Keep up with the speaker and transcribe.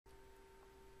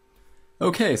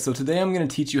Okay, so today I'm going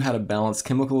to teach you how to balance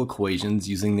chemical equations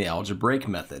using the algebraic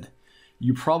method.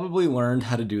 You probably learned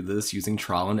how to do this using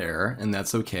trial and error, and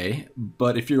that's okay,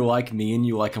 but if you're like me and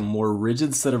you like a more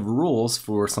rigid set of rules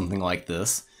for something like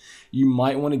this, you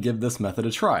might want to give this method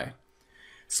a try.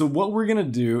 So what we're going to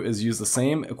do is use the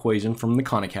same equation from the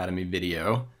Khan Academy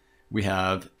video. We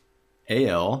have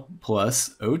Al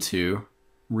plus O2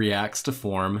 reacts to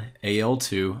form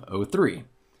Al2O3.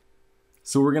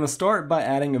 So we're going to start by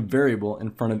adding a variable in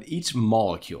front of each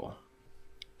molecule.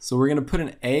 So we're going to put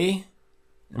an A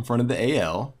in front of the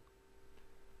Al,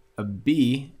 a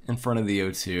B in front of the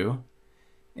O2,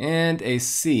 and a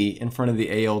C in front of the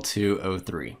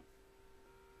Al2O3.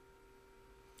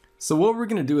 So what we're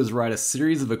going to do is write a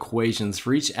series of equations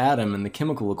for each atom in the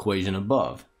chemical equation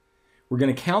above. We're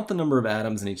going to count the number of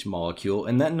atoms in each molecule,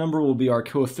 and that number will be our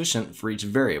coefficient for each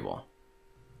variable.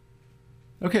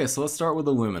 Okay, so let's start with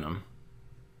aluminum.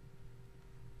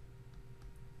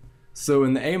 So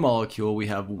in the A molecule, we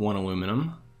have 1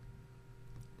 aluminum.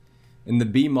 In the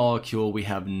B molecule, we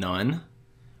have none.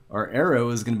 Our arrow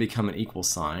is going to become an equal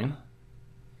sign.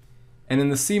 And in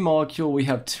the C molecule, we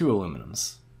have 2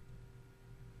 aluminums.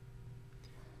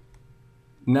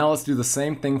 Now let's do the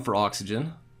same thing for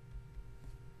oxygen.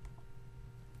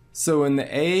 So in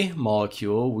the A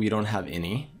molecule, we don't have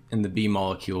any. In the B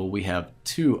molecule, we have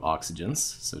 2 oxygens,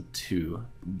 so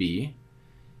 2B.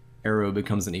 Arrow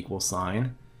becomes an equal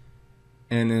sign.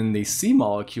 And in the C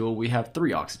molecule, we have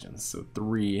 3 oxygens, so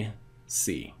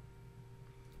 3C.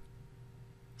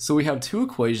 So we have 2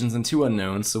 equations and 2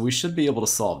 unknowns, so we should be able to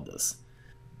solve this.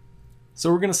 So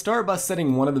we're going to start by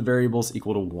setting one of the variables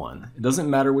equal to 1. It doesn't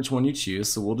matter which one you choose,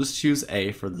 so we'll just choose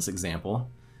A for this example.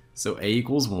 So A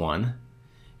equals 1.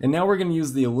 And now we're going to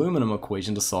use the aluminum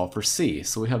equation to solve for C.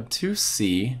 So we have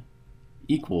 2C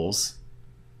equals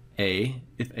A.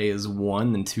 If A is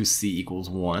 1, then 2C equals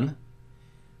 1.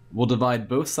 We'll divide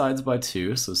both sides by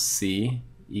 2, so C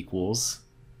equals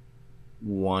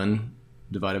 1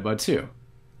 divided by 2.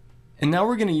 And now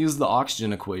we're going to use the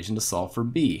oxygen equation to solve for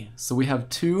B. So we have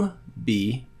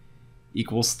 2B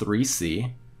equals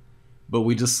 3C, but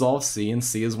we just solved C, and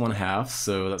C is 1/2,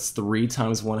 so that's 3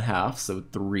 times 1/2, so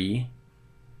 3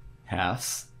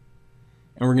 halves.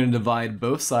 And we're going to divide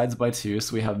both sides by 2,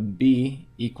 so we have B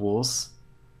equals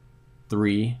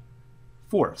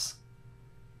 3/4.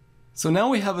 So now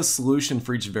we have a solution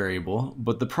for each variable,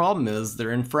 but the problem is they're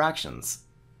in fractions.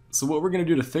 So what we're going to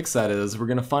do to fix that is we're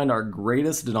going to find our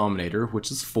greatest denominator,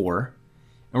 which is 4,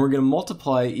 and we're going to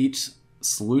multiply each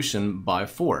solution by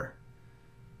 4.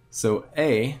 So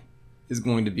A is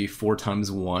going to be 4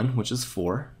 times 1, which is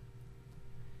 4.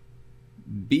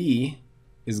 B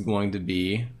is going to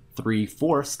be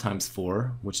 3/4 times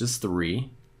 4, which is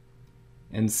 3.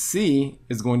 And C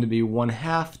is going to be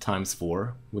 1/2 times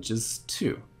 4, which is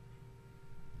 2.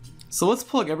 So let's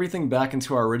plug everything back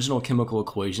into our original chemical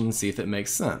equation and see if it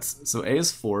makes sense. So A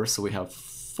is 4, so we have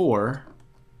 4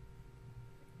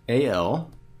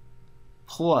 Al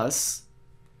plus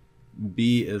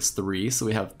B is 3, so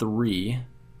we have 3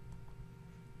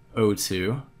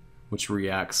 O2, which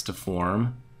reacts to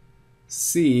form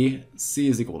C. C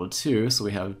is equal to 2, so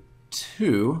we have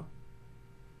 2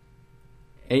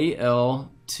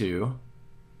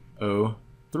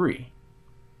 Al2O3.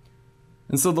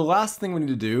 And so the last thing we need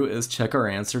to do is check our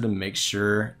answer to make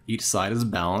sure each side is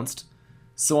balanced.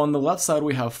 So on the left side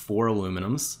we have 4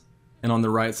 aluminums, and on the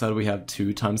right side we have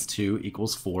 2 times 2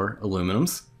 equals 4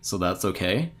 aluminums, so that's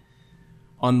okay.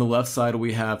 On the left side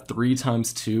we have 3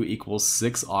 times 2 equals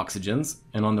 6 oxygens,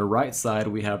 and on the right side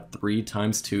we have 3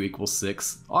 times 2 equals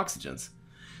 6 oxygens.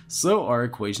 So our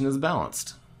equation is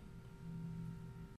balanced.